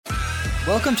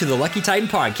Welcome to the Lucky Titan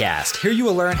Podcast. Here you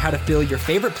will learn how to fill your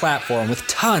favorite platform with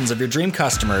tons of your dream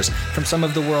customers from some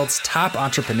of the world's top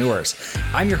entrepreneurs.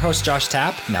 I'm your host, Josh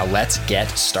Tapp. Now let's get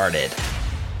started.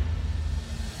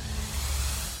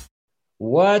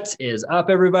 What is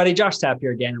up, everybody? Josh Tapp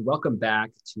here again, and welcome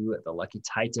back to the Lucky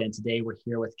Titan. Today, we're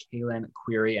here with Kaelyn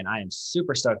Query, and I am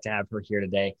super stoked to have her here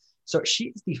today. So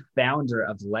she is the founder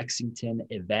of Lexington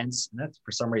Events, and that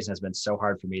for some reason has been so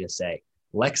hard for me to say.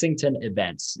 Lexington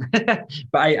Events. But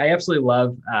I absolutely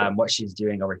love what she's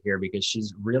doing over here because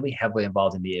she's really heavily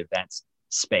involved in the events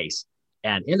space.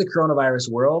 And in the coronavirus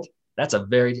world, that's a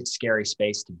very scary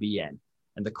space to be in.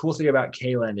 And the cool thing about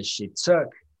Kaelyn is she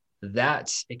took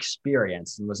that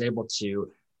experience and was able to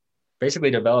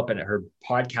basically develop her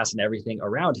podcast and everything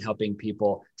around helping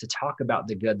people to talk about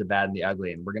the good, the bad, and the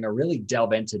ugly. And we're going to really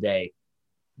delve in today,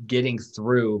 getting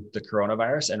through the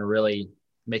coronavirus and really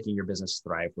making your business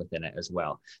thrive within it as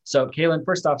well. So Kaelyn,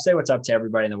 first off, say what's up to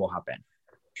everybody and then we'll hop in.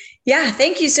 Yeah,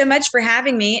 thank you so much for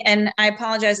having me. And I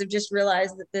apologize. I've just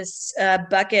realized that this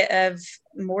bucket of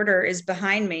mortar is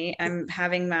behind me. I'm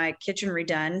having my kitchen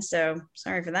redone. So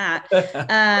sorry for that.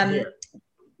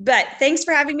 But thanks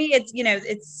for having me.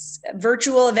 It's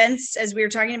virtual events, as we were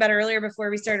talking about earlier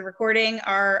before we started recording,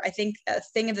 are, I think, a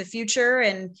thing of the future.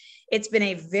 And it's been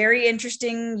a very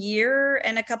interesting year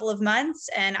and a couple of months.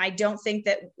 And I don't think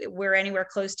that we're anywhere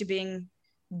close to being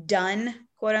done,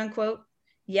 quote unquote,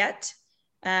 yet.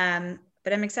 But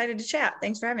I'm excited to chat.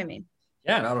 Thanks for having me.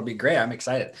 Yeah, that'll be great. I'm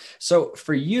excited. So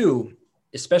for you,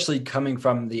 especially coming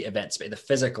from the event space, the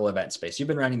physical event space, you've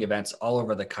been running events all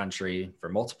over the country for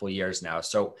multiple years now.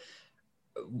 So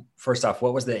first off,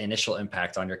 what was the initial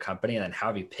impact on your company? And then how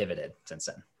have you pivoted since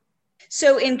then?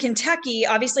 So in Kentucky,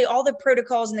 obviously all the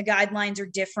protocols and the guidelines are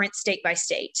different state by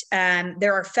state.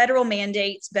 There are federal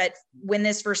mandates, but when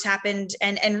this first happened,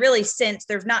 and really since,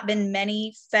 there's not been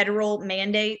many federal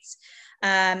mandates.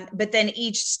 But then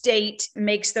each state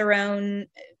makes their own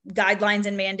guidelines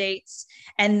and mandates.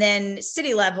 And then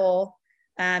city level,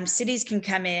 cities can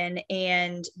come in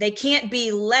and they can't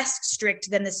be less strict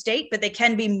than the state, but they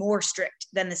can be more strict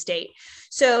than the state.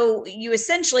 So you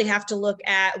essentially have to look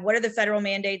at what are the federal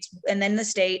mandates and then the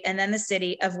state and then the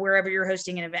city of wherever you're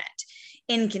hosting an event.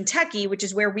 In Kentucky, which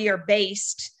is where we are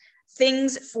based,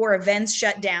 things for events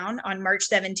shut down on March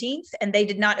 17th, and they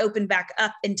did not open back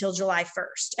up until July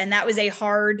 1st. And that was a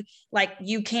hard,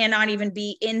 you cannot even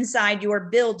be inside your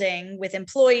building with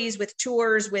employees, with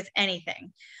tours, with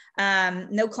anything.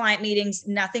 No client meetings,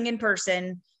 nothing in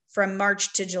person from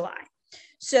March to July.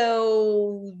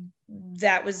 So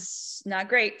that was not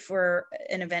great for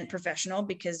an event professional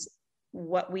because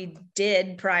what we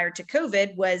did prior to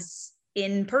COVID was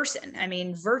in person. I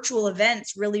mean, virtual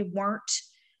events really weren't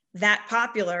that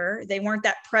popular. They weren't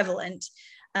that prevalent.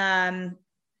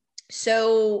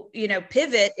 So,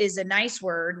 pivot is a nice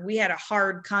word. We had a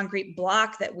hard concrete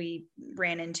block that we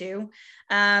ran into,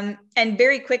 and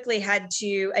very quickly had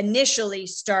to initially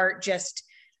start just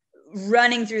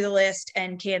running through the list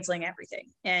and canceling everything.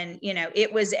 And,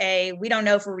 it was we don't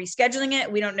know if we're rescheduling it.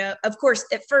 We don't know. Of course,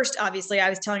 at first, obviously, I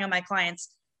was telling all my clients,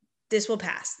 this will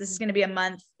pass. This is going to be a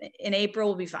month. In April,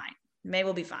 we'll be fine. May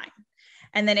will be fine.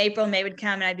 And then April, May would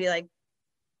come and I'd be like,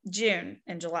 June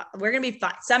and July, we're going to be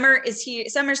fine. Summer is here.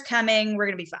 Summer's coming. We're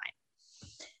going to be fine.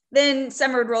 Then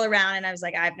summer would roll around and I was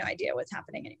like, I have no idea what's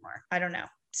happening anymore. I don't know.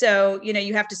 So,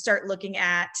 you have to start looking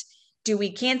at, do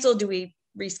we cancel? Do we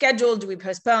reschedule? Do we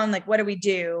postpone? What do we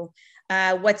do?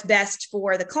 What's best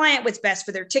for the client? What's best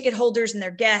for their ticket holders and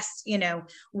their guests?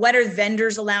 What are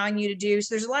vendors allowing you to do?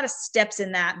 So there's a lot of steps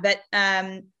in that, but,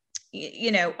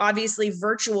 obviously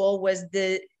virtual was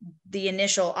the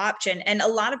initial option. And a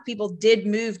lot of people did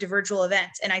move to virtual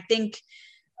events. And I think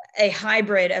a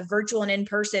hybrid of virtual and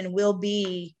in-person will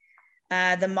be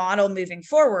the model moving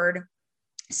forward.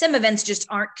 Some events just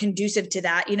aren't conducive to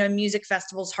that. Music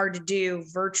festivals hard to do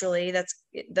virtually. That's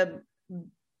the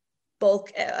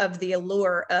bulk of the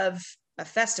allure of a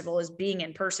festival is being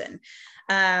in person.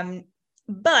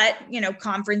 But,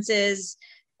 conferences,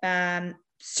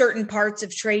 certain parts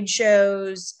of trade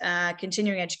shows,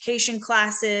 continuing education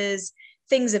classes,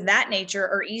 things of that nature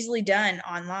are easily done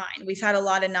online. We've had a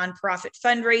lot of nonprofit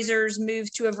fundraisers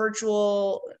move to a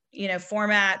virtual,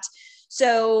 format.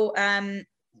 So,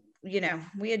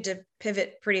 we had to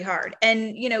pivot pretty hard.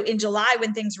 And, in July,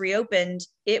 when things reopened,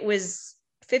 it was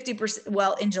 50%.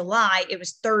 Well, in July, it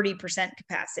was 30%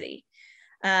 capacity,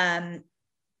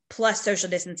 plus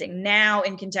social distancing. Now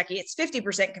in Kentucky, it's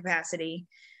 50% capacity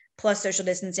plus social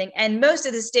distancing. And most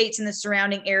of the states in the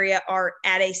surrounding area are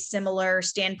at a similar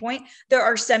standpoint. There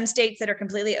are some states that are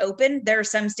completely open. There are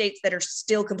some states that are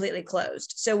still completely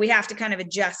closed. So we have to kind of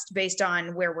adjust based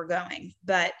on where we're going.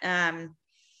 But,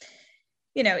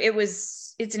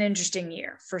 it's an interesting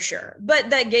year for sure.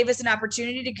 But that gave us an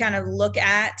opportunity to kind of look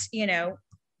at,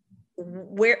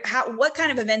 what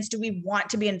kind of events do we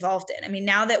want to be involved in? I mean,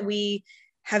 now that we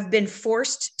have been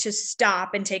forced to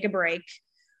stop and take a break,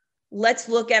 let's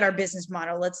look at our business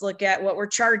model. Let's look at what we're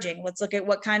charging. Let's look at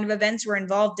what kind of events we're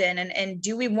involved in. And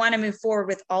do we want to move forward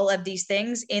with all of these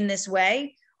things in this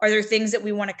way? Are there things that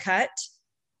we want to cut?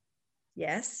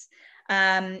 Yes.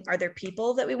 Are there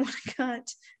people that we want to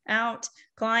cut out?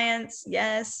 Clients?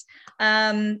 Yes.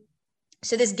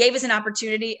 So this gave us an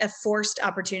opportunity, a forced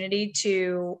opportunity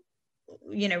to,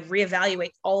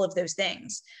 reevaluate all of those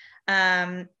things.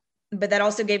 But that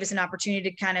also gave us an opportunity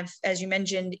to kind of, as you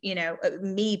mentioned,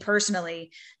 me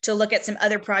personally, to look at some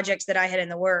other projects that I had in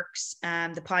the works,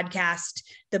 the podcast,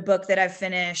 the book that I've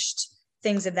finished,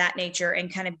 things of that nature,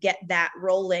 and kind of get that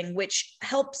rolling, which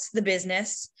helps the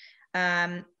business.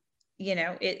 It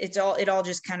all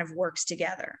just kind of works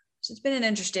together. So it's been an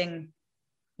interesting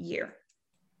year.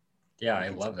 Yeah, I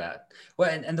love that. Well,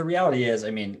 and the reality is,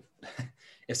 I mean,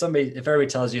 if everybody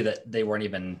tells you that they weren't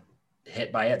even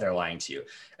hit by it, they're lying to you.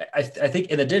 I think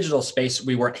in the digital space,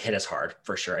 we weren't hit as hard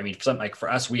for sure. I mean, for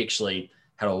us, we actually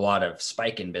had a lot of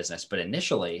spike in business, but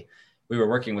initially we were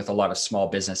working with a lot of small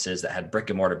businesses that had brick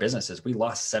and mortar businesses. We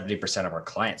lost 70% of our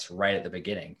clients right at the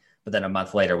beginning, but then a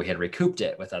month later we had recouped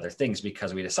it with other things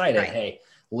because we decided, hey,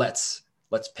 let's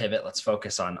pivot, let's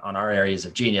focus on our areas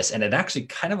of genius. And it actually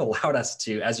kind of allowed us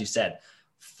to, as you said,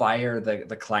 fire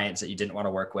the clients that you didn't want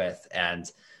to work with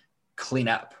and clean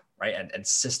up, right? And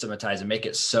systematize and make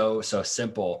it so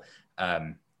simple.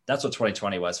 That's what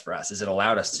 2020 was for us, is it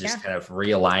allowed us to just kind of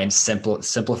realign,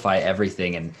 simplify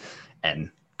everything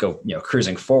and go,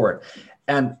 cruising forward.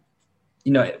 And,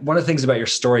 one of the things about your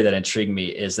story that intrigued me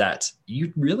is that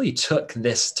you really took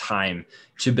this time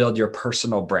to build your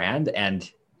personal brand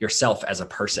and yourself as a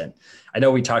person. I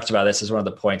know we talked about this as one of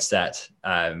the points that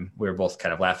we were both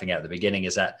kind of laughing at the beginning,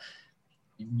 is that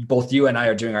both you and I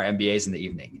are doing our MBAs in the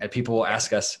evening, and people will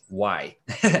ask us why.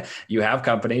 You have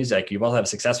companies, like you both have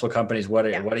successful companies. What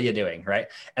are you doing, right?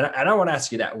 And I want to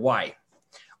ask you that. Why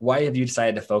have you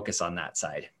decided to focus on that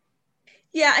side?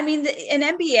 Yeah, I mean,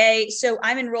 an MBA. So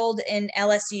I'm enrolled in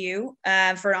LSU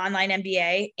for an online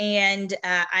MBA, and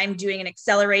I'm doing an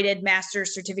accelerated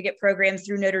master's certificate program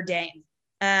through Notre Dame.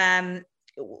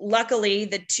 Luckily,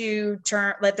 the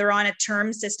they're on a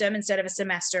term system instead of a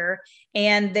semester,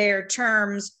 and their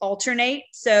terms alternate.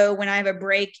 So when I have a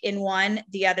break in one,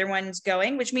 the other one's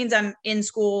going, which means I'm in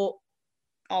school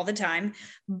all the time.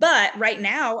 But right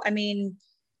now, I mean,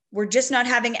 we're just not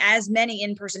having as many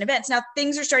in-person events. Now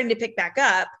things are starting to pick back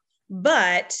up,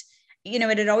 but it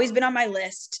had always been on my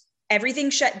list. Everything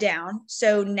shut down.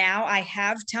 So now I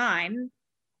have time.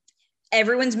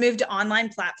 Everyone's moved to online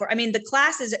platform. I mean, the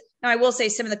classes, now I will say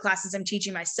some of the classes I'm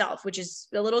teaching myself, which is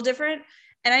a little different.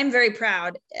 And I'm very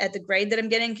proud at the grade that I'm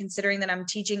getting, considering that I'm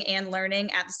teaching and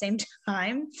learning at the same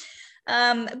time.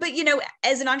 But,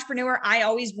 as an entrepreneur, I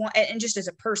always want, and just as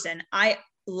a person, I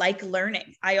like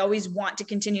learning. I always want to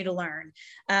continue to learn.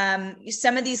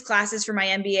 Some of these classes for my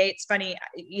MBA, it's funny,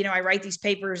 I write these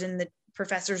papers and the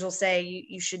professors will say,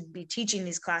 you should be teaching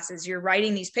these classes. You're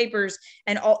writing these papers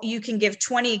and you can give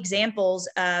 20 examples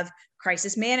of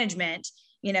crisis management,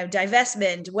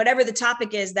 divestment, whatever the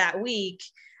topic is that week.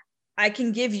 I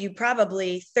can give you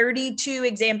probably 32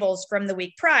 examples from the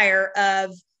week prior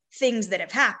of things that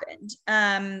have happened.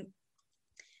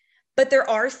 But there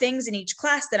are things in each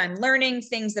class that I'm learning,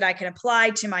 things that I can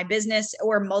apply to my business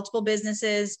or multiple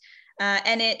businesses.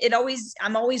 And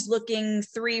I'm always looking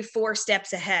 3-4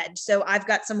 steps ahead. So I've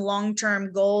got some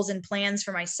long-term goals and plans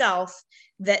for myself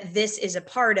that this is a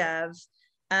part of,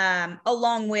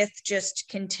 along with just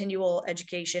continual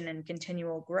education and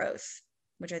continual growth,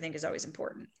 which I think is always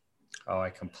important. Oh, I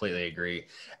completely agree.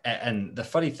 And the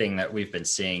funny thing that we've been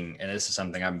seeing, and this is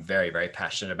something I'm very, very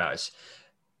passionate about, is,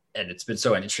 and it's been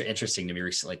so interesting to me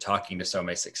recently talking to so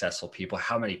many successful people,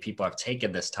 how many people have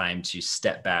taken this time to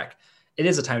step back. It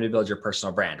is a time to build your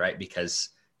personal brand, right?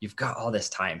 Because you've got all this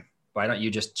time. Why don't you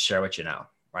just share what you know,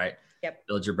 right? Yep.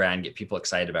 Build your brand, get people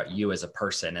excited about you as a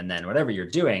person. And then whatever you're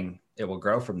doing, it will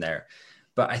grow from there.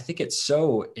 But I think it's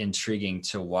so intriguing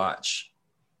to watch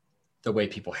the way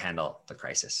people handle the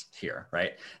crisis here,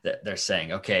 right? That they're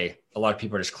saying, okay, a lot of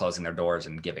people are just closing their doors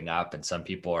and giving up. And some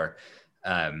people are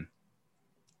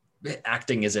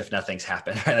acting as if nothing's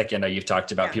happened. Right? Like, you've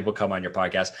talked about people come on your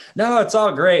podcast. No, it's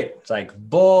all great. It's like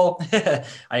bull.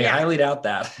 I highly doubt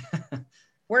that.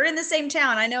 We're in the same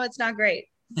town. I know it's not great.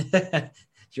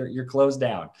 You're closed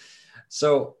down.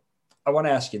 So I want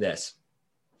to ask you this.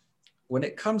 When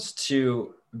it comes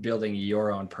to building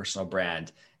your own personal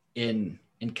brand in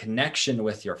connection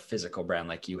with your physical brand,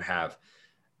 like you have,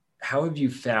 how have you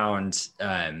found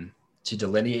to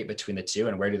delineate between the two,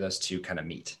 and where do those two kind of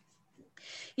meet?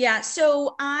 Yeah.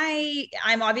 So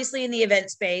I'm obviously in the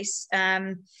event space.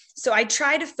 So I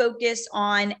try to focus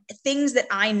on things that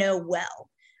I know well.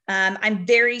 I'm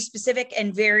very specific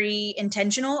and very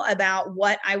intentional about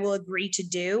what I will agree to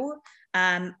do.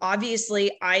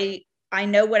 Obviously, I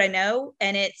know what I know,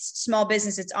 and it's small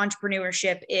business, it's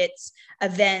entrepreneurship, it's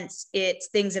events, it's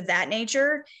things of that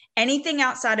nature. Anything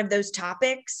outside of those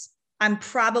topics, I'm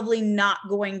probably not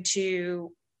going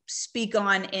to speak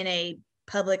on in a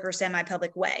public or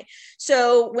semi-public way.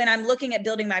 So when I'm looking at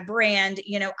building my brand,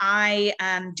 I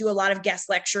do a lot of guest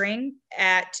lecturing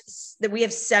that we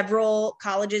have several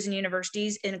colleges and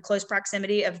universities in close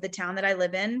proximity of the town that I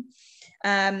live in.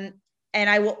 And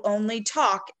I will only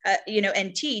talk,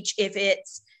 and teach if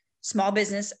it's small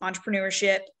business,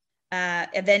 entrepreneurship,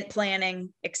 event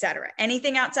planning, et cetera.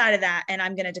 Anything outside of that, and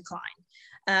I'm going to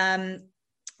decline.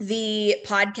 The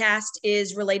podcast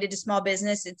is related to small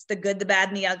business. It's the good, the bad,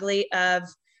 and the ugly of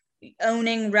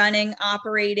owning, running,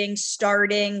 operating,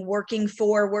 starting, working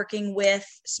with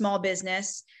small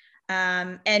business.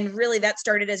 And really that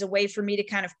started as a way for me to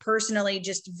kind of personally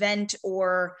just vent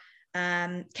or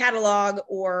catalog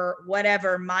or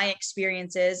whatever my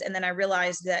experience is. And then I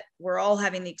realized that we're all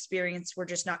having the experience. We're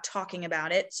just not talking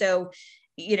about it. So,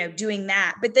 doing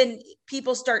that, but then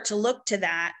people start to look to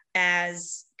that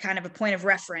as kind of a point of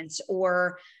reference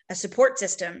or a support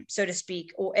system, so to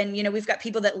speak. And we've got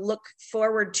people that look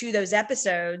forward to those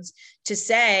episodes to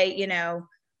say,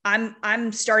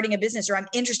 I'm starting a business, or I'm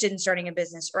interested in starting a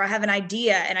business, or I have an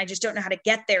idea and I just don't know how to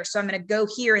get there. So I'm going to go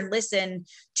here and listen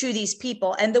to these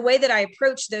people. And the way that I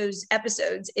approach those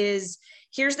episodes is,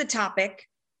 here's the topic,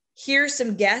 here's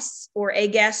some guests or a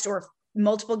guest or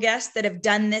multiple guests that have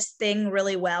done this thing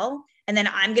really well. And then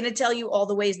I'm going to tell you all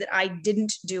the ways that I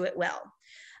didn't do it well.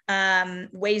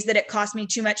 Ways that it cost me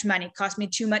too much money, cost me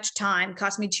too much time,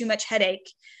 cost me too much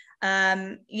headache.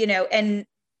 And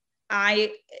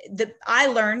I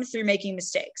learned through making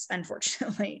mistakes,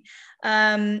 unfortunately.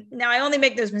 Now I only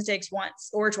make those mistakes once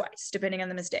or twice, depending on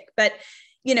the mistake. But,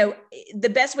 the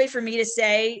best way for me to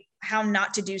say how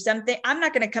not to do something, I'm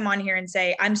not going to come on here and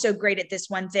say, I'm so great at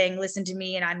this one thing, listen to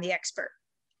me and I'm the expert.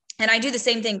 And I do the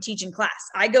same thing teaching class.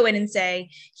 I go in and say,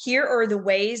 here are the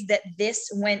ways that this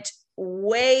went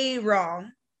way wrong.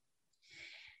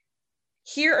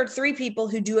 Here are 3 people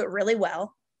who do it really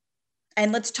well.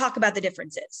 And let's talk about the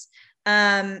differences.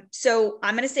 So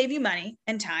I'm going to save you money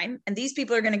and time, and these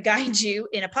people are going to guide you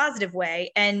in a positive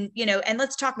way. And, and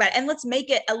let's talk about it, and let's make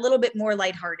it a little bit more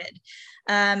lighthearted.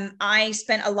 I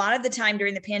spent a lot of the time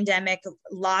during the pandemic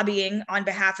lobbying on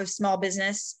behalf of small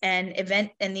business and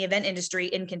the event industry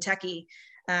in Kentucky.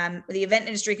 The event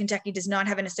industry in Kentucky does not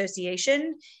have an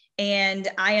association. And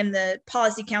I am the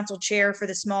policy council chair for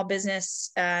the small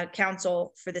business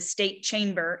council for the state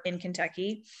chamber in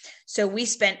Kentucky. So we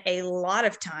spent a lot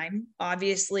of time,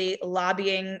 obviously,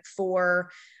 lobbying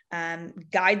for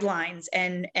guidelines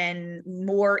and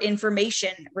more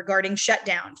information regarding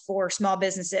shutdown for small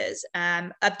businesses,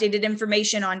 updated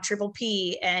information on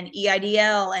PPP and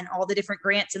EIDL and all the different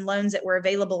grants and loans that were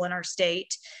available in our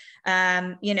state.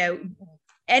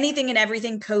 Anything and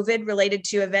everything COVID related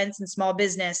to events and small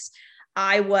business.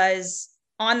 I was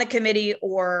on the committee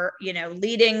or,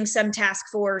 leading some task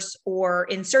force or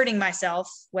inserting myself,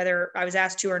 whether I was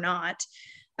asked to or not,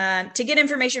 to get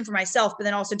information for myself, but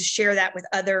then also to share that with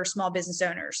other small business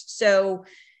owners. So,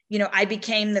 I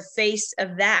became the face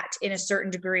of that in a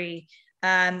certain degree,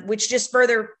 which just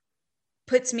further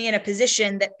puts me in a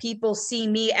position that people see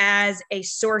me as a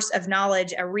source of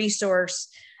knowledge, a resource,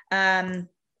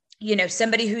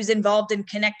 somebody who's involved and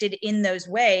connected in those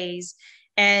ways.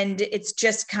 And it's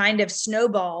just kind of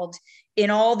snowballed in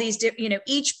all these,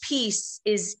 each piece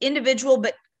is individual,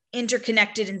 but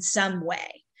interconnected in some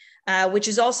way, which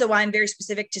is also why I'm very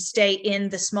specific to stay in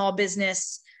the small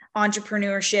business,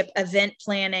 entrepreneurship, event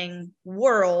planning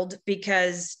world,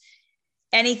 because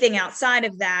anything outside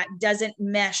of that doesn't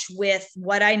mesh with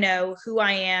what I know, who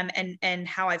I am, and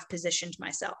how I've positioned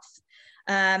myself.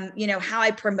 How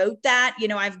I promote that,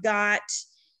 I've got,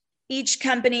 each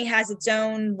company has its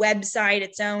own website,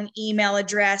 its own email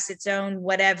address, its own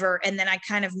whatever. And then I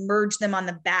kind of merge them on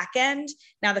the back end.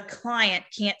 Now the client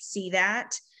can't see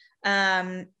that.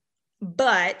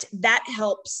 but that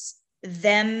helps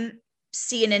them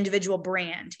see an individual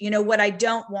brand. What I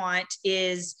don't want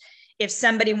is if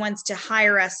somebody wants to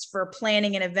hire us for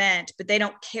planning an event, but they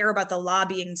don't care about the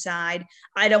lobbying side,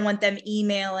 I don't want them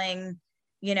emailing,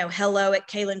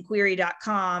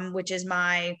 hello@kaelynquery.com, which is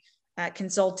my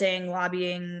consulting,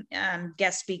 lobbying,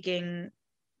 guest speaking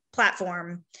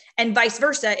platform, and vice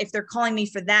versa. If they're calling me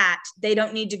for that, they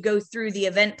don't need to go through the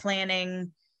event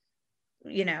planning,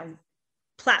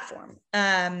 platform.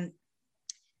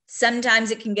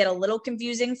 Sometimes it can get a little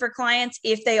confusing for clients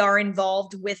if they are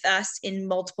involved with us in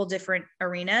multiple different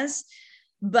arenas,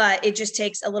 but it just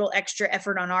takes a little extra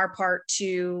effort on our part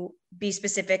to be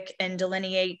specific and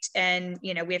delineate. And,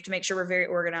 we have to make sure we're very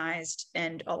organized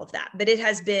and all of that, but it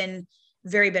has been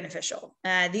very beneficial.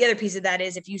 The other piece of that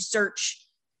is if you search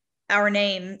our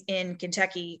name in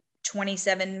Kentucky,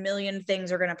 27 million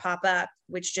things are going to pop up,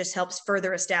 which just helps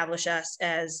further establish us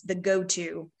as the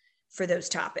go-to for those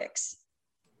topics.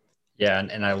 Yeah.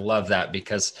 And I love that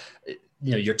because,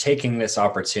 you're taking this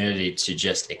opportunity to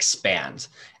just expand.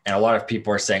 And a lot of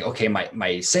people are saying, okay,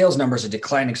 my sales numbers are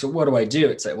declining. So what do I do?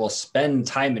 It's like, well, spend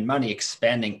time and money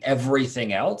expanding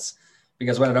everything else,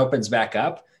 because when it opens back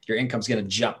up, your income's going to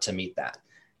jump to meet that.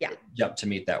 Yeah. Jump to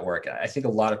meet that work. I think a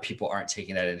lot of people aren't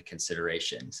taking that into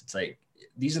consideration. It's like,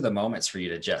 these are the moments for you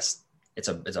to just, it's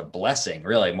a blessing,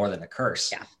 really, more than a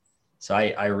curse. Yeah. So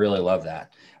I really love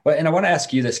that. But, and I want to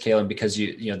ask you this, Kaelyn, because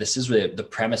this is really the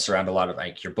premise around a lot of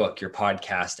like your book, your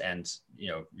podcast, and,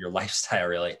 your lifestyle,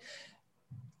 really.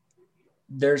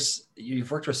 You've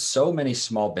worked with so many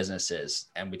small businesses,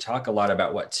 and we talk a lot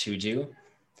about what to do,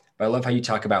 but I love how you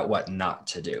talk about what not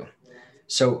to do.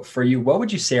 So for you, what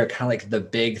would you say are kind of like the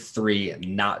big 3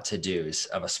 not to do's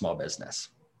of a small business?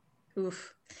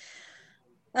 Oof.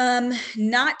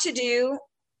 Not to do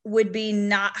would be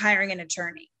not hiring an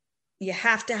attorney. You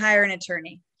have to hire an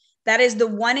attorney. That is the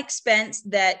one expense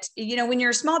that, when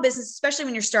you're a small business, especially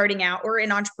when you're starting out or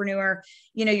an entrepreneur,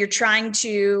 you're trying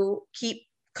to keep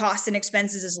costs and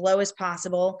expenses as low as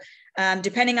possible.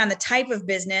 Depending on the type of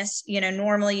business,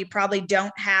 normally you probably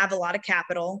don't have a lot of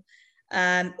capital,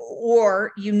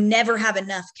 or you never have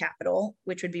enough capital,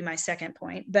 which would be my second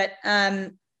point. But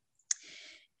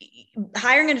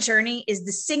hiring an attorney is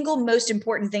the single most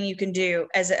important thing you can do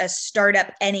as a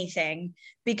startup anything,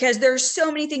 because there's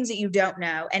so many things that you don't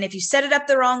know. And if you set it up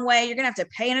the wrong way, you're going to have to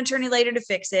pay an attorney later to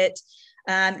fix it.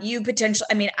 I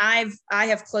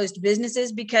have closed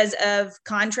businesses because of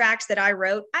contracts that I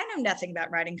wrote. I know nothing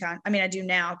about writing I do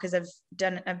now because I've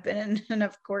been in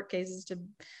enough court cases to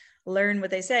learn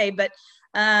what they say. But,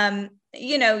 when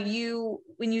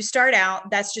you start out,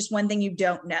 that's just one thing you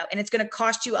don't know. And it's going to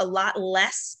cost you a lot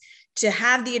less to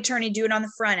have the attorney do it on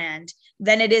the front end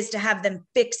than it is to have them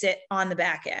fix it on the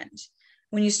back end.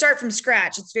 When you start from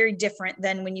scratch, it's very different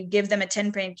than when you give them a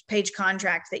 10-page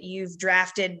contract that you've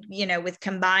drafted, with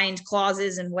combined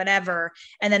clauses and whatever.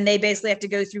 And then they basically have to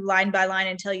go through line by line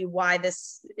and tell you why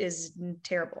this is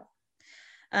terrible.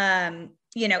 And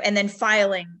then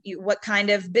filing, what kind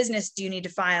of business do you need to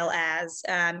file as,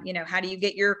 how do you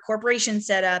get your corporation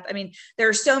set up? There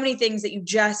are so many things that you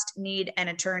just need an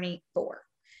attorney for,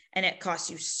 and it costs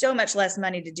you so much less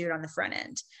money to do it on the front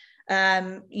end.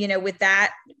 With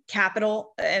that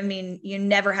capital, you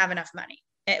never have enough money.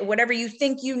 Whatever you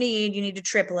think you need to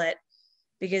triple it,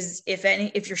 because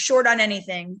if you're short on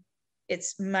anything,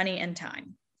 it's money and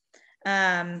time.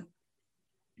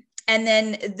 And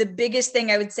then the biggest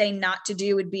thing I would say not to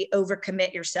do would be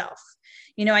overcommit yourself.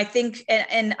 I think,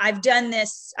 and I've done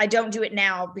this, I don't do it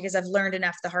now because I've learned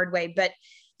enough the hard way, but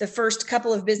the first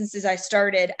couple of businesses I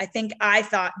started, I think I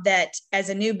thought that as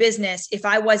a new business, if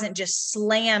I wasn't just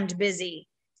slammed busy,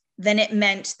 then it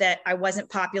meant that I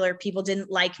wasn't popular. People didn't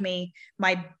like me.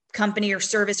 My company or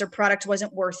service or product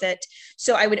wasn't worth it.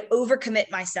 So I would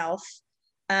overcommit myself.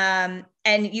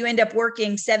 And you end up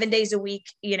working 7 days a week,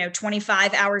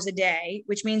 25 hours a day,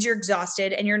 which means you're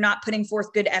exhausted and you're not putting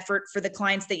forth good effort for the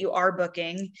clients that you are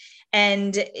booking.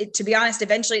 And to be honest,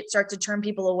 eventually it starts to turn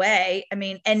people away.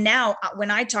 And now when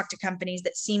I talk to companies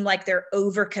that seem like they're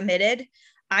overcommitted,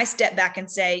 I step back and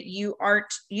say, you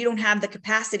don't have the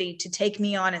capacity to take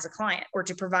me on as a client or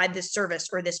to provide this service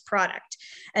or this product.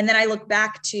 And then I look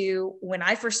back to when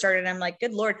I first started, I'm like,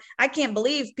 good Lord, I can't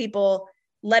believe people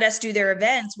let us do their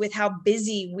events with how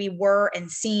busy we were and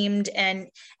seemed. And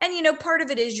part of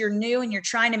it is you're new and you're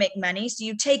trying to make money. So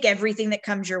you take everything that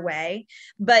comes your way,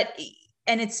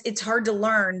 and it's hard to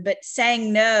learn, but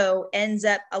saying no ends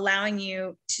up allowing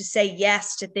you to say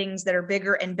yes to things that are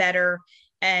bigger and better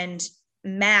and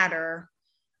matter.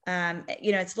 It's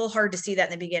a little hard to see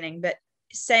that in the beginning, but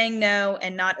saying no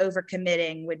and not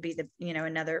overcommitting would be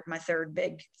my third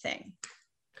big thing.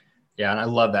 Yeah. And I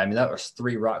love that. I mean, that was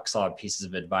 3 rock solid pieces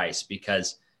of advice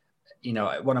because,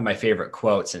 one of my favorite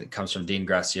quotes, and it comes from Dean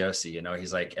Graziosi,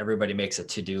 he's like, everybody makes a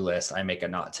to-do list. I make a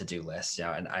not to-do list,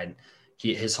 and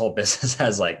his whole business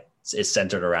is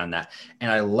centered around that.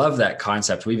 And I love that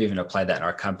concept. We've even applied that in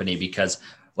our company because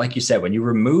like you said, when you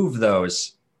remove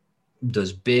those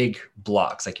big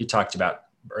blocks, like you talked about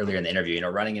earlier in the interview,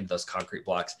 running into those concrete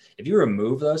blocks, if you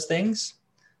remove those things,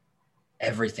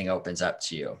 everything opens up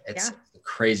to you. It's the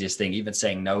craziest thing, even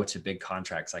saying no to big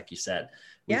contracts. Like you said,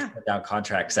 we put down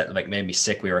contracts that like made me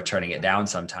sick. We were turning it down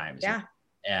sometimes. Yeah.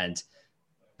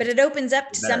 But it opens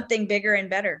up to something bigger and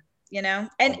better,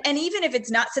 and even if it's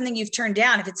not something you've turned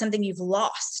down, if it's something you've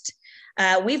lost,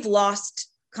 we've lost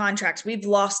contracts, we've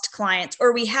lost clients,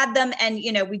 or we had them and,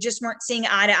 we just weren't seeing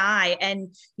eye to eye.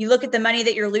 And you look at the money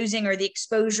that you're losing or the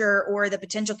exposure or the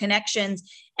potential connections,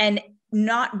 and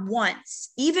not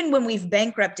once, even when we've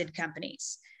bankrupted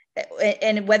companies,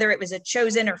 and whether it was a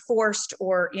chosen or forced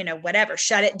or, whatever,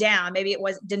 shut it down. Maybe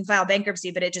didn't file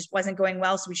bankruptcy, but it just wasn't going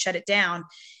well. So we shut it down.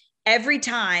 Every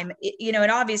time,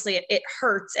 and obviously it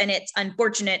hurts and it's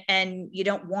unfortunate and you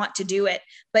don't want to do it,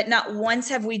 but not once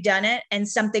have we done it and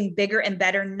something bigger and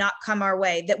better not come our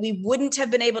way that we wouldn't have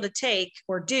been able to take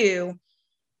or do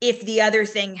if the other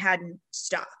thing hadn't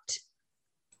stopped.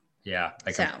 Yeah,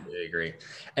 I completely agree.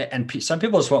 And some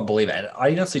people just won't believe it. And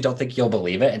I honestly don't think you'll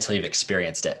believe it until you've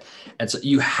experienced it. And so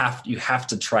you have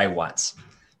to try once.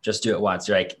 Just do it once.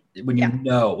 You're like, when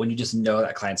you just know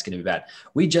that client's going to be bad.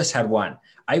 We just had one.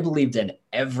 I believed in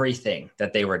everything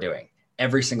that they were doing,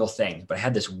 every single thing, but I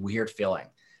had this weird feeling.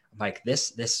 I'm like,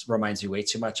 this reminds me way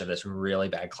too much of this really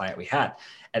bad client we had.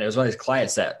 And it was one of these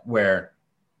clients where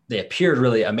they appeared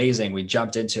really amazing. We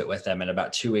jumped into it with them, and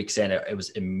about 2 weeks in, it was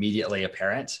immediately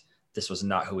apparent this was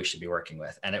not who we should be working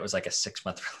with. And it was like a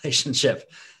 6-month relationship.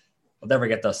 We'll never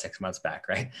get those 6 months back.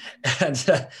 Right.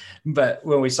 And, but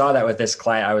when we saw that with this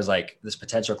client, I was like, this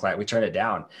potential client, we turned it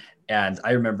down. And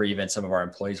I remember even some of our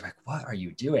employees were like, what are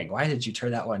you doing? Why did you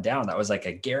turn that one down? That was like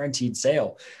a guaranteed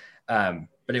sale. But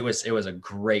it was a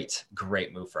great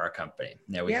move for our company.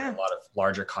 We had a lot of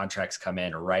larger contracts come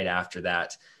in right after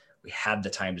that. We had the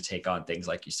time to take on things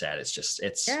like you said.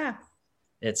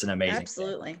 It's an amazing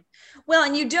Absolutely thing. Well,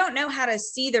 and you don't know how to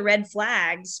see the red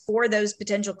flags for those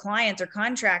potential clients or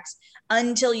contracts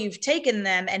until you've taken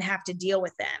them and have to deal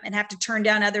with them and have to turn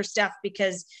down other stuff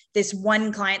because this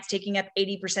one client's taking up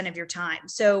 80% of your time.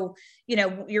 So,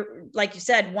 you're, like you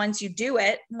said, once you do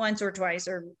it once or twice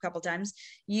or a couple times,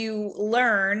 you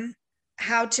learn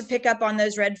how to pick up on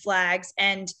those red flags.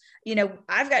 And,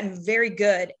 I've gotten very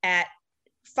good at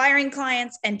firing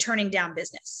clients and turning down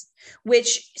business,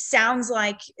 which sounds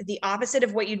like the opposite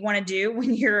of what you'd want to do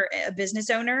when you're a business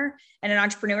owner and an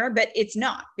entrepreneur, but it's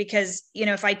not, because,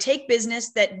 if I take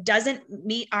business that doesn't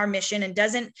meet our mission and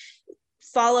doesn't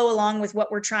follow along with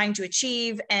what we're trying to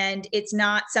achieve, and it's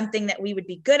not something that we would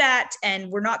be good at, and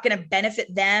we're not going to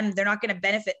benefit them, they're not going to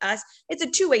benefit us. It's a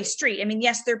two-way street. I mean,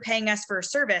 yes, they're paying us for a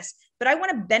service, but I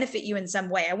want to benefit you in some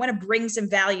way. I want to bring some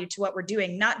value to what we're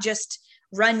doing, not just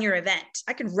run your event.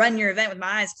 I can run your event with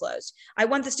my eyes closed. I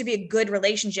want this to be a good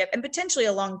relationship and potentially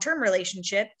a long-term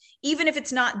relationship. Even if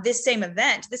it's not this same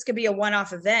event, this could be a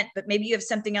one-off event, but maybe you have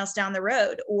something else down the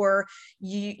road, or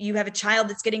you have a child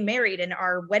that's getting married and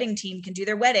our wedding team can do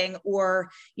their wedding, or,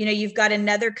 you've got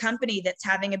another company that's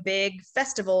having a big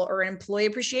festival or an employee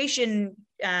appreciation,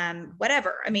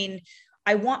 whatever. I mean,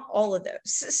 I want all of those.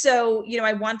 So,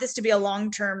 I want this to be a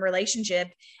long-term relationship.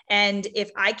 And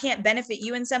if I can't benefit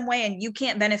you in some way and you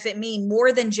can't benefit me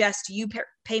more than just you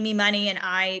pay me money and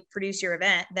I produce your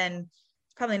event, then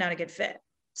it's probably not a good fit.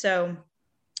 So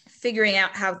figuring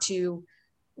out how to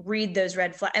read those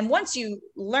red flags. And once you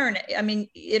learn it, I mean,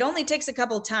 it only takes a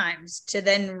couple of times to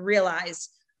then realize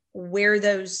where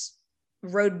those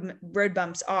road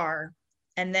bumps are.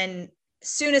 And then as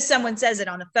soon as someone says it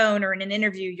on the phone or in an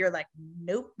interview, you're like,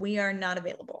 nope, we are not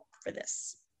available for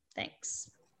this. Thanks.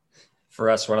 For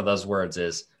us, one of those words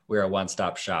is we're a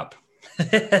one-stop shop.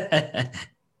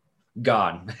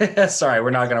 Gone. Sorry,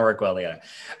 we're not going to work well together.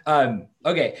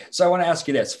 Okay, so I want to ask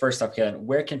you this. First off, Kaelyn,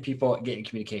 where can people get in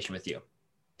communication with you?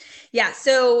 Yeah,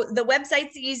 so the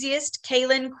website's the easiest,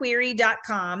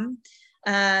 kaelynquery.com.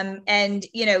 And,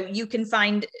 you can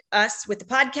find us with the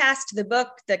podcast, the book,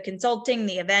 the consulting,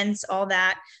 the events, all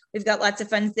that. We've got lots of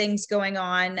fun things going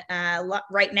on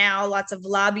right now, lots of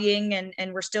lobbying,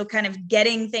 and we're still kind of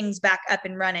getting things back up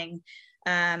and running.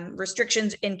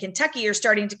 Restrictions in Kentucky are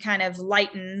starting to kind of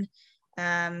lighten.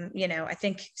 I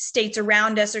think states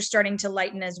around us are starting to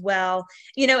lighten as well,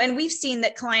 and we've seen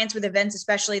that clients with events,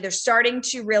 especially, they're starting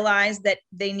to realize that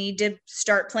they need to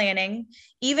start planning,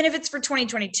 even if it's for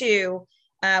 2022.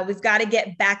 We've got to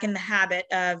get back in the habit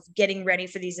of getting ready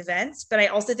for these events. But I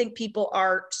also think people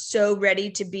are so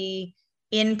ready to be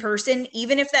in person,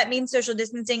 even if that means social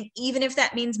distancing, even if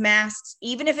that means masks,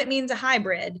 even if it means a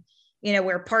hybrid,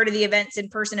 where part of the event's in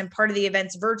person and part of the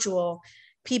event's virtual.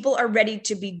 People are ready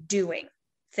to be doing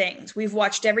things. We've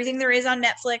watched everything there is on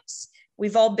Netflix.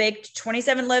 We've all baked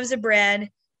 27 loaves of bread,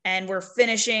 and we're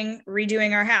finishing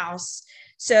redoing our house.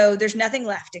 So there's nothing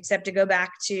left except to go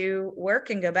back to work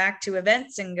and go back to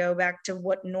events and go back to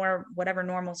whatever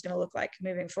normal is going to look like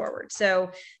moving forward.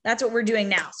 So that's what we're doing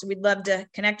now. So we'd love to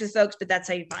connect with folks, but that's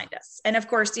how you find us. And of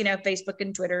course, Facebook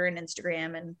and Twitter and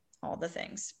Instagram and all the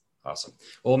things. Awesome.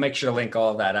 We'll make sure to link all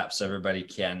of that up so everybody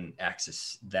can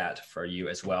access that for you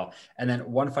as well. And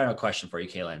then one final question for you,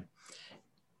 Kaelyn.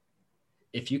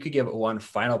 If you could give one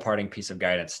final parting piece of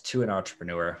guidance to an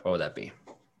entrepreneur, what would that be?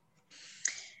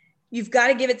 You've got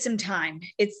to give it some time.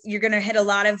 You're going to hit a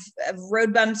lot of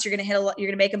road bumps. You're going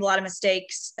to make a lot of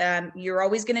mistakes. You're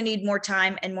always going to need more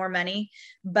time and more money,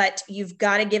 but you've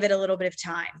got to give it a little bit of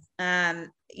time.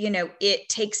 It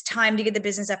takes time to get the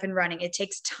business up and running. It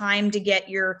takes time to get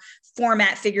your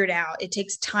format figured out. It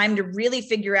takes time to really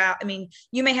figure out.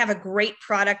 You may have a great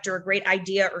product or a great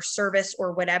idea or service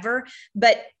or whatever,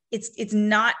 but it's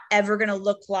not ever going to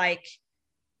look like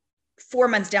 4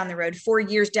 months down the road, 4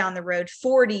 years down the road,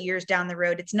 40 years down the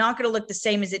road. It's not going to look the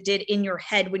same as it did in your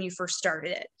head when you first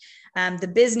started it. The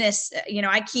business,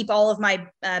 I keep all of my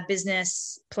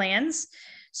business plans.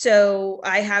 So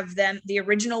I have the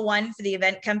original one for the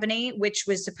event company, which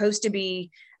was supposed to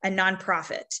be a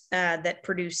nonprofit that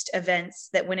produced events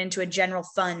that went into a general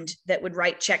fund that would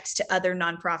write checks to other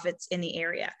nonprofits in the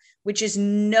area, which is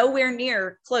nowhere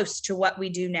near close to what we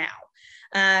do now.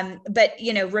 But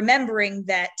remembering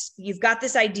that you've got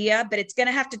this idea, but it's going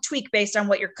to have to tweak based on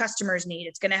what your customers need.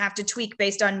 It's going to have to tweak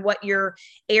based on what your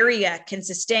area can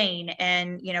sustain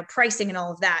and, pricing and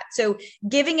all of that. So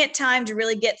giving it time to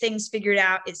really get things figured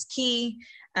out is key.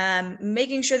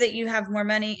 Making sure that you have more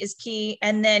money is key.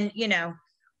 And then,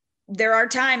 there are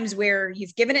times where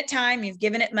you've given it time, you've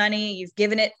given it money, you've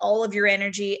given it all of your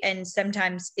energy, and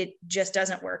sometimes it just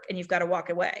doesn't work and you've got to walk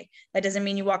away. That doesn't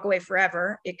mean you walk away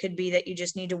forever. It could be that you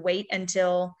just need to wait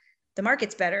until the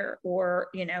market's better or,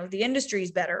 the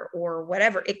industry's better or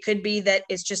whatever. It could be that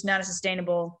it's just not a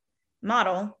sustainable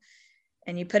model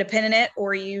and you put a pin in it,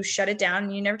 or you shut it down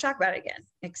and you never talk about it again,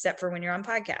 except for when you're on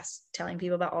podcasts telling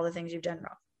people about all the things you've done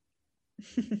wrong.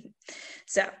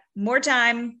 So more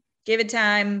time, give it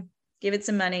some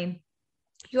money.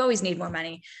 You always need more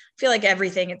money. I feel like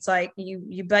everything, it's like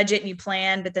you budget and you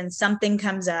plan, but then something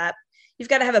comes up. You've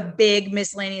got to have a big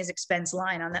miscellaneous expense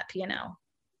line on that P&L.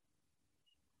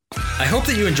 I hope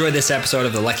that you enjoyed this episode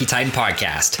of the Lucky Titan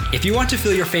podcast. If you want to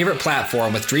fill your favorite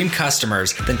platform with dream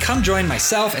customers, then come join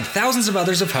myself and thousands of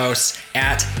others of hosts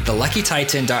at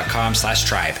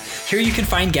theluckytitan.com/tribe. Here you can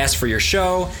find guests for your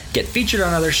show, get featured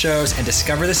on other shows, and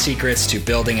discover the secrets to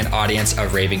building an audience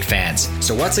of raving fans.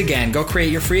 So once again, go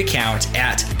create your free account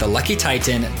at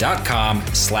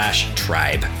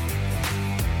theluckytitan.com/tribe.